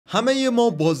همه ما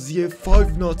بازی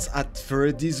Five Night At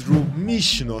Freddy's رو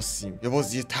میشناسیم، یه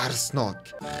بازی ترسناک،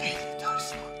 خیلی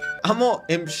ترسناک. اما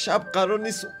امشب قرار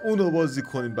نیست اونو بازی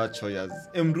کنیم بچهای عزیز.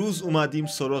 امروز اومدیم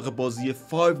سراغ بازی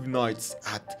Five Nights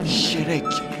at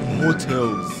Shrek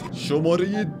Hotels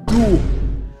شماره 2.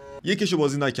 یکیشو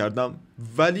بازی نکردم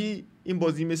ولی این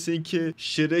بازی مثل این که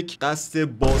شرک قصد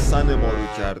باسن ما رو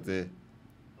کرده.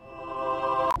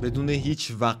 بدون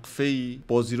هیچ وقفه‌ای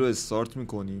بازی رو استارت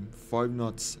میکنیم. Five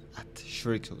Nights at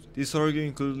Shrek Hotels. This horror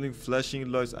including flashing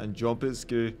lights and jump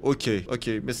scare.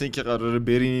 اوکی مثل این که قراره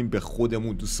برینیم به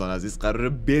خودمون دوستان عزیز. قراره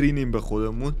برینیم به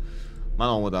خودمون.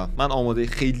 من آماده.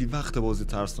 خیلی وقت بازی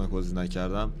ترسناک بازی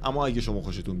نکردم، اما اگه شما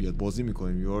خوشتون بیاد بازی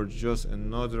میکنیم. You are just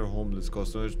another homeless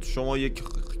customer. شما یک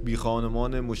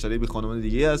مشتری بی خانمان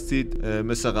دیگه هستید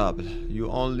مثل قبل. You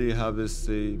only have a stay.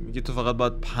 میگه تو فقط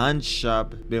باید 5 شب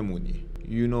بمونی.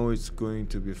 You know it's going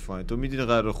to be fine. تو میدونی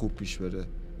قرار خوب پیش بره.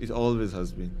 It always has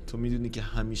been. تو میدونی که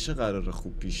همیشه قرار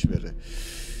خوب پیش بره.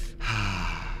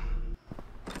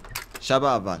 شب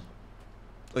اول.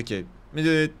 اوکی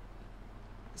میدونید.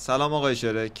 سلام آقای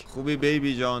شرک. خوبی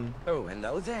بیبی جان؟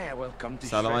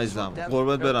 سلام عزیزم.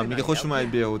 قربت برم. میگه خوش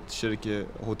اومدید به شرک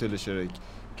هتل شرک.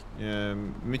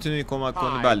 میتونی کمک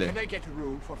کنی؟ بله.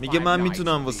 میگه من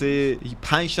میتونم واسه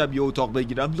 5 شب یه اتاق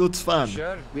بگیرم لطفاً.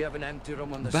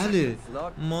 بله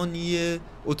ما یه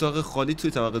اتاق خالی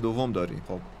توی طبقه دوم داریم.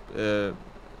 خب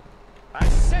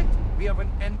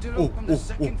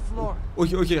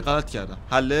اوکی غلط کردم.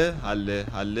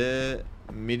 حله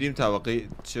میریم طبقه.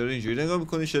 چرا اینجوری نگاه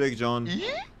میکنی شرک جان؟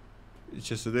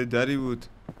 چه صدای دری بود؟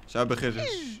 شب بخیر.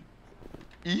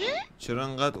 چرا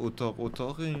انقدر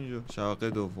اتاق اینجا؟ طبقه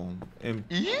دوم.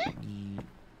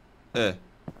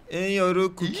 این یارو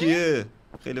کوکیه.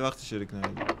 خیلی وقت شرک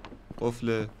ندیدم.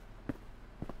 قفله.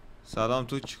 سلام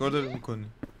تو چیکار داری میکنی؟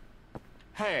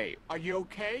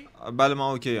 بله من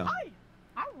اوکی ام.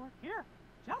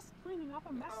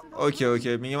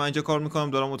 اوکی میگه من اینجا کار میکنم،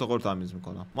 دارم اتاق رو تمیز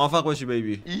میکنم. موافق باشی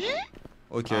بیبی؟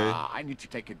 اوکی. I need to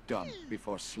take a dump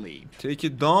before sleep. Take a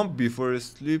dump before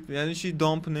sleep یعنی چی؟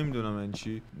 دامپ نمیدونم یعنی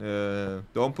چی.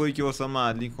 دامپایی که واسه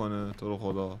معلی کنه تو رو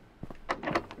خدا.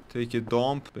 Take a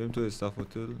dump. بریم تو استاف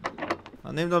هتل.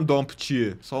 من نمیدونم دامپ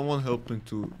چیه. Someone help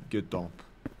me to get dump.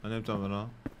 من نمیتونم برم.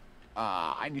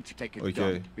 I need to take a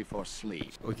dump before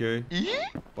sleep. اوکی.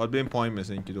 باید بریم پایین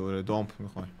مثل اینکه دوباره دامپ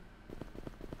میخوایم.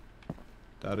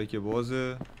 دره که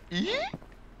بازه.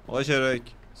 آقای شرک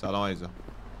سلام عزیزم.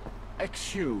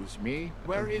 Excuse me,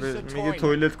 where is the toilet? میگه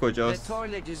تویلت کجاست؟ The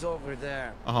toilet is over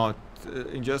there. آها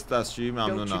اینجاست دستشویی.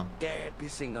 ممنونم. Don't you dare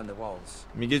pissing on the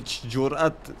walls. میگه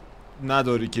جرأت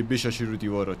نداری که بشاشی رو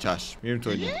دیوارا. چشم میریم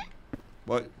تویلت.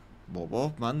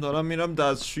 بابا من دارم میرم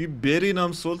دستشویی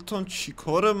برینم. سلطان چی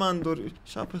کار من داری؟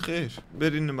 شب خیر.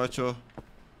 برینیم بچه.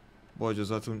 با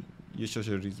اجازتون یه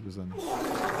شاشه ریز بزنیم.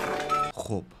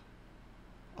 خب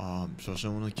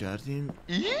شاشمونو کردیم.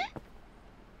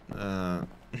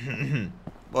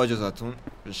 با اجازتون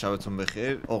شبتون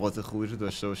بخیر. اوقات خوبی رو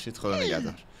داشته باشید. خدا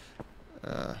نگهدار.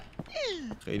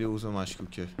 خیلی اوضاع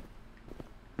مشکوکه.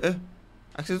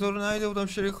 عکس تو رو ندیده بودم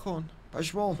شریک خان.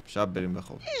 پشمام. شب بریم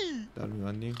بخواب. در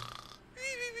میبندیم.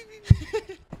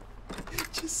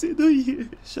 چه صداییه؟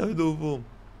 شب دوم.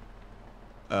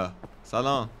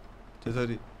 سلام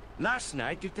چطوری؟ Last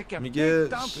night you took a میگه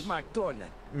big dump in my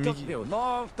toilet. Took me a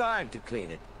long time to clean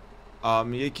it.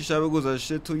 میگه که شب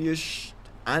گذشته تو یه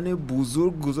ان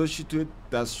بزرگ گذاشتی توی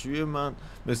دستشوی من،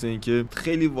 مثل اینکه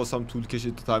خیلی واسم طول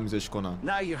کشید تا تمیزش کنم.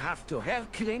 Now you have to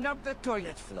help clean up the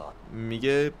toilet floor.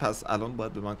 میگه پس الان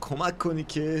باید به من کمک کنی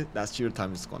که دستشوی رو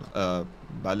تمیز کنم.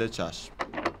 بله چشم.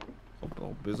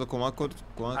 خب بذار کمک کن.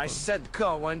 I said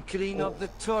go and clean up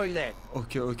the toilet.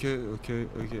 اوکی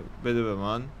بده به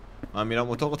من. من میرم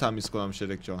اتاقو تمیز کنم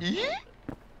شرک جان.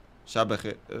 شب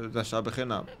بخیر. شب بخیر.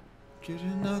 نه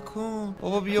گریه نکن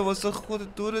بابا. بیا واسه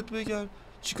خودت دورت بگرد.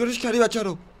 چیکارش کردی بچه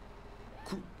رو؟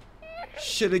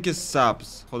 شرک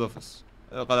سبز. خدافظ.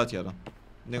 غلط کردم.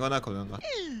 نگاه نکن انقدر.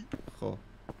 خب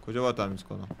کجا باید تمیز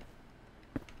کنم؟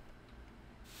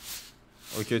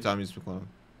 اوکی تمیز میکنم.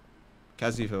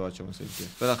 کثیفه بچه مثل اینکه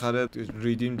بالاخره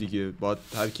ریدیم دیگه. باید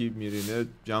هر کی میرینه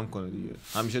جمع کنه دیگه.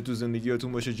 همیشه تو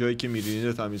زندگیاتون باشه جایی که میرینه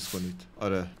رو تمیز کنید.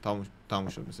 آره تموم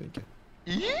شد مثل اینکه.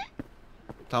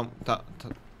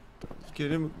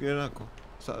 گریه نکن.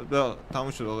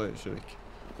 تموم شد آقای شرک.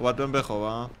 خب باید برم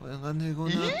بخوابم. اینقدر نگاه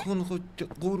نکن. خب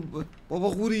بابا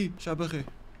غوری. شب بخیر.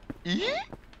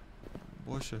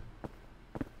 باشه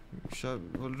شب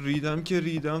ریدم که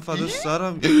ریدم فدا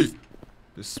سرم.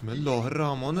 بسم الله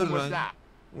الرحمن الرحیم.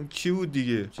 اون کی بود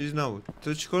دیگه؟ چیز نبود.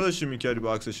 تو چیکار داشتی میکردی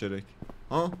با عکس شرک؟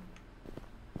 ها؟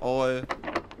 آقای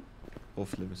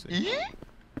قفله مثل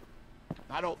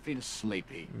I don't feel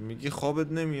sleepy. میگه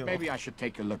خوابت نمیاد. Maybe I should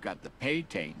take a look at the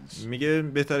paintings. میگه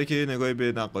بهتره که یه نگاهی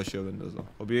به نقاشی‌ها بندازم.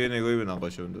 خب بیا یه نگاهی به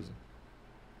نقاشی‌ها بندازم.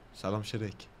 سلام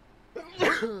شرک.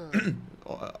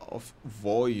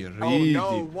 وای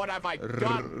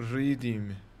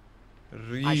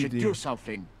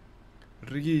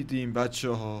ریدیم بچه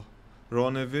ها.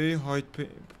 رانوی هایت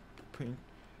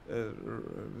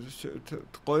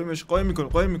قایم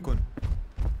میکن.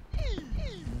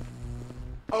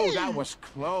 Oh, that was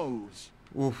close.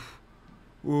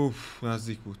 اوف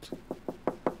نزدیک بود.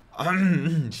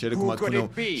 شرک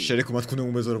اومد کنه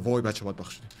اون بذاره. وای بچه باید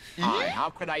بخشیده. How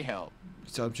could I help?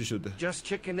 سلام چی شده؟ Just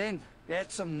checking in.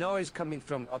 There's some noise coming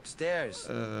from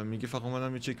upstairs. میگه فقط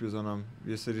اومدم یه چک بزنم.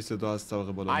 یه سری صدا از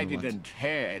طبقه بالا I میومد. didn't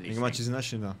hear میگه من anything. چیزی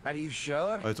نشنیدم. Are you sure?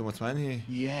 آیا تو مطمئنی؟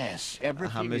 Yes, everything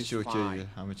همه is چی اوکیه.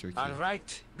 fine. همه چی اوکیه. All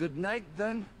right. Good night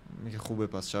then. میگه خوبه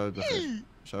پس شبت بخیر.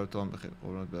 شبت تو هم بخیر.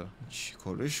 قربونت برم. چی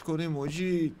کارش کنیم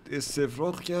آجی؟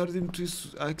 استفراغ کردیم توی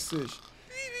عکسش.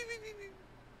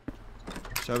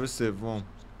 شب سوم.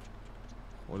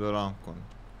 خدا رحم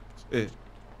کنه.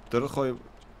 داره خواهی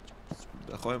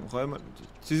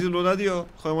چیزی لو ندی یا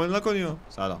خواهی نکنی یا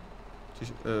سلام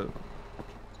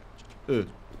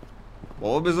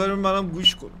بابا بذاریم منم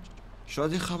گوش کنم.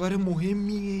 شاید خبر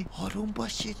مهمیه. آروم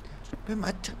باشید.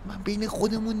 من بین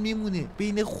خودمون میمونه.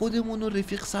 بین خودمون و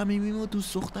رفیق صمیمیم و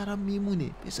دوست دخترم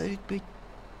میمونه. بذارید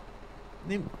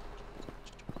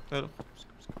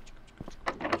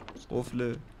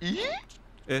قفله.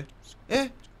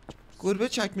 گربه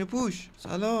چکمه پوش.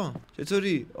 سلام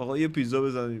چطوری؟ آقا یه پیزا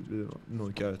بزنید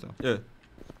نوکرتم.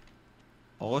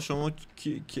 آقا شما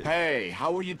Hey,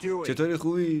 how are you doing? چطوری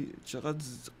خوبی؟ چقدر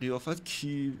قیافت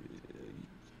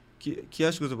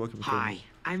کیش گوزه باکی میکنی؟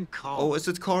 Hi, I'm Carl. او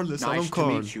اسمت کارل. سلام Nice to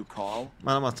کارل. meet you, Carl.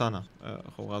 منم حتما.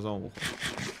 خب غذامو بخور.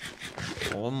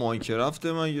 آقا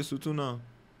ماینکرافته من یه ستونم.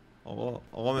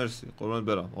 آقا مرسی قربونت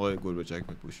برم. آقا گربه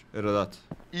چکمه پوش ارادت.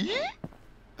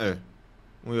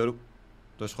 اون یارو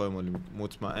داشت خواهی مالی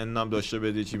مطمئنم داشته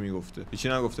بدی چی میگفته. هیچی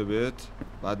نگفته بهت؟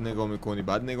 بعد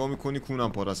نگاه میکنی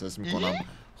کونم پارسس میکنم.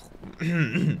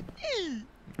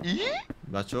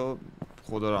 بچه ها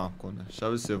خدا رحم کنه.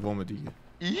 شب سوم دیگه.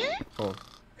 خب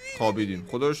خوابیدیم.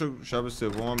 خدا رو شکر شب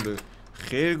سوم به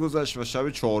خیر گذشت و شب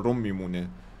چهارم میمونه.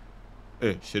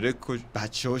 شرک کجا؟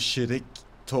 بچه ها شرک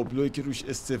تابلوی که روش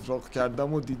استفراغ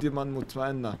کردم و دیدی من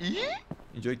مطمئنم.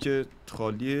 اینجا که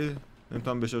خالیه.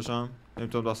 نمیتونم بشاشم.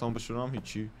 نمیتونم دستمو بشورم.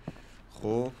 هیچی.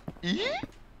 خب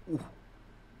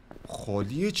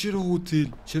خالیه. چرا هتل؟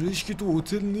 چرا هیچکی تو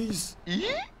هتل نیست؟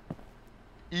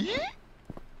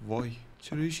 وای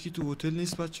چرا هیچکی تو هتل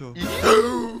نیست بچه ها؟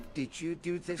 Did you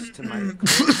do this to my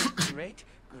great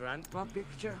grandpa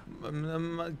picture?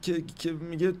 که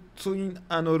میگه تو این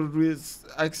انار رو روی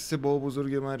عکس با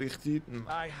بزرگ من ریختی.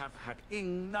 I have had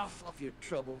enough of your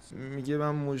troubles. میگه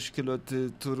من مشکلات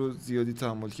تو رو زیادی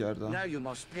تحمل کردم. Now you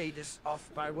must pay this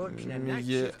off by working a night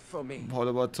میگه shift for me.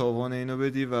 حالا باید تاوان اینو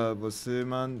بدی و واسه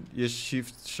من یه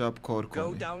شیفت شب کار Go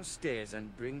کنی. downstairs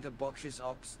and bring the boxes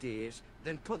upstairs,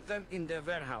 then put them in the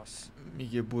warehouse.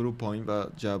 میگه برو پایین و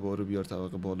جعبه رو بیار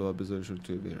طبقه بالا و بذارشون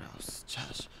توی ویرهاوس.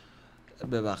 چشم.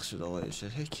 ببخشید آقای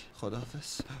شرک.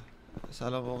 خداحافظ.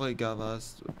 سلام آقای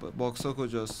گوست. باکس ها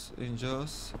کجاست؟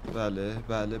 اینجاست؟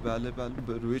 بله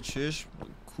به روی چشم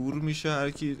کور میشه.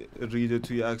 هر کی ریده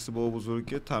توی عکس با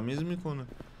بزرگه تمیز میکنه.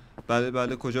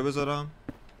 بله کجا بذارم؟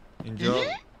 اینجا.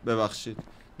 ببخشید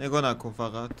نگاه نکن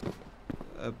فقط.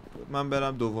 من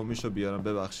برم دومیشو بیارم.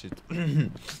 ببخشید.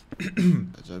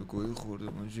 عجب گویی خورده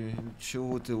ماجی. چه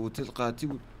هتل قطعی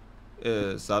بود.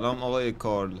 سلام آقای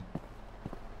کارل.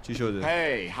 چی شده؟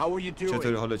 Hey, how are you doing?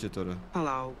 چطوری؟ حالا چطوره؟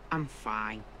 Hello, I'm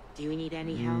fine. Do you need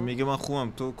any help? میگه من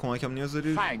خوبم. تو کمکم نیاز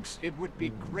داری؟ Thanks. It would be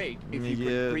great if you could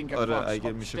میگه bring a آره box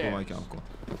اگه میشه upstairs. کمکم کن.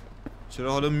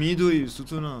 چرا حالا میدوی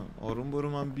ستونم؟ آروم برو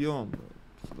من بیام.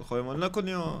 خواهی مال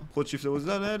نکنی ها. خود شیفته بازی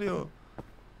در نری ها.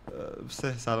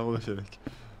 سلام آقا شرک.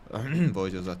 با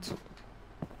اجازت.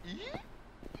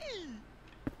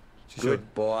 چی شد؟ Good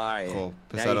boy. خب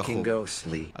Now پسر you can خوب. go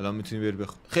sleep. الان میتونی بری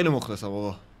خیلی مخلصم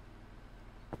آقا.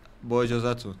 با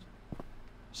اجازتون.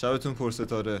 شبتون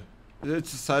پرستاره.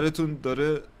 سرتون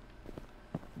داره.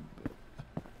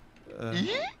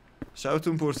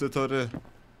 شبتون پرستاره.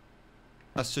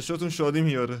 از چشاتون شادی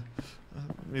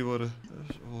میباره.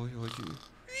 وای حاجی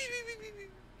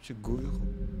چه گوی خوب.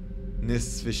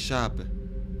 نصف شب.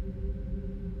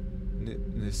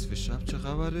 نصف شب چه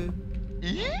خبره؟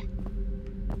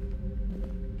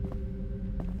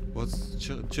 باز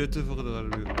چه اتفاقی قرار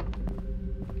بیاد؟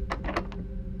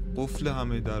 قفل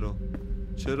همه درا.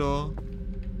 چرا؟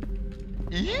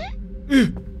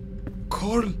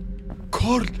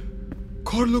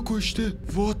 کارلو کشته.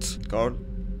 وات؟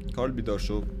 کارل بیدار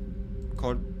شو.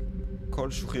 کارل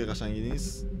شوخی قشنگی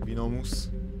نیست. بیناموس.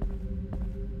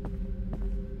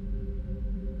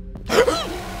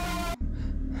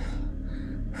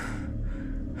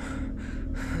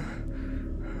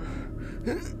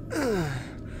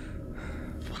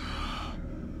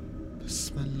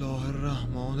 بسم الله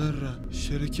الرحمن الرحیم.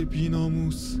 شرک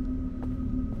بیناموس.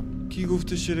 کی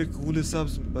گفته شرک غول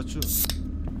سبز؟ بچه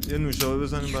یه نوشابه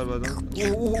بزنیم بر بدن.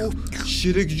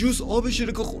 شرک جوس. آب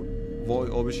شرک خورد. وای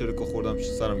آب شرک خوردم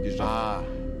سرم گیج رفت.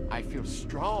 I feel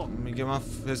strong. میگه من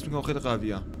حس میکنم خیلی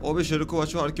قوی ام. آب شرک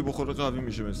بچه هر کی بخوره قوی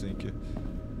میشه مثل اینکه.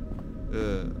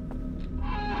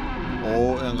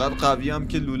 انقدر قوی ام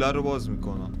که لوله رو باز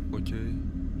میکنم. اوکی.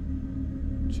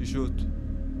 چی شد؟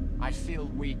 I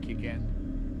feel weak again.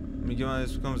 میگه من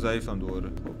حس میکنم ضعیفم دوباره.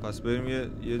 پس بریم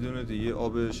یه دونه دیگه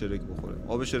آب شرک بخوریم.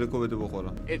 آب شرک رو بده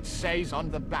بخورم. It says on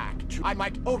the back I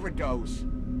might overdose.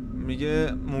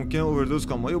 میگه ممکن اووردوز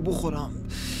کنم. یا بخورم.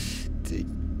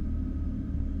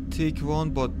 Take one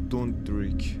but don't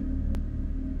drink.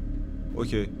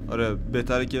 اوکی. آره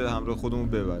بهتره که همراه خودمون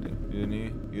ببریم.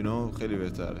 یعنی خیلی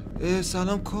بهتره.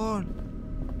 سلام کارل.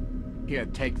 Here,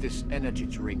 take this energy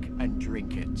drink and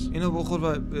drink it. اینو بخور و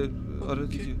آره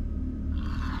دیگه.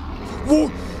 وای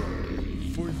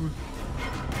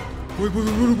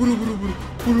برو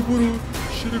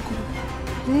شرکو.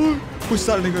 پشت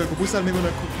سر نگاه کن. پشت سر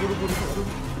میدونم.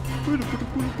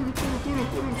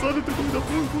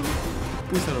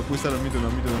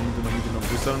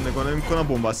 پشت سر نگاه نمی‌کنم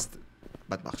بنبست.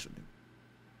 بدبخت شدیم.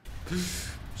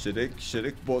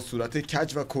 شرک با صورت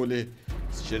کج و کله.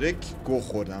 شرک گو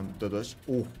خوردم داداش.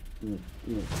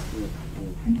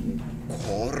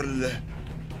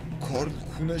 کارل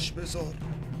کونش بذار.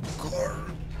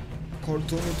 کارل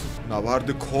تو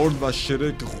نبرد کارل و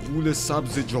شرک غول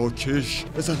سبز جاکش.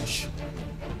 بزنش.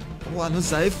 الان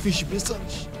ضعیف میشی.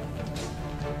 بزنش.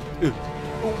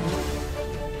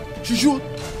 چی شد؟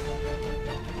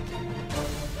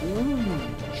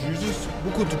 جیزوس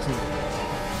بکن تو کونه.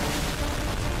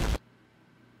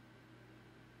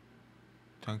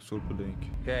 Thanks for playing.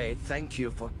 Okay, thank you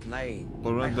for playing.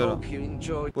 قربونت I برم. hope you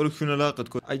enjoyed. برو کونه لقت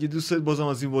کن. اگه دوست دارید بازم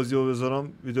از این بازی ها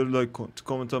بذارم ویدیو رو لایک کن. تو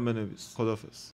کامنت هم بنویس. خداحافظ.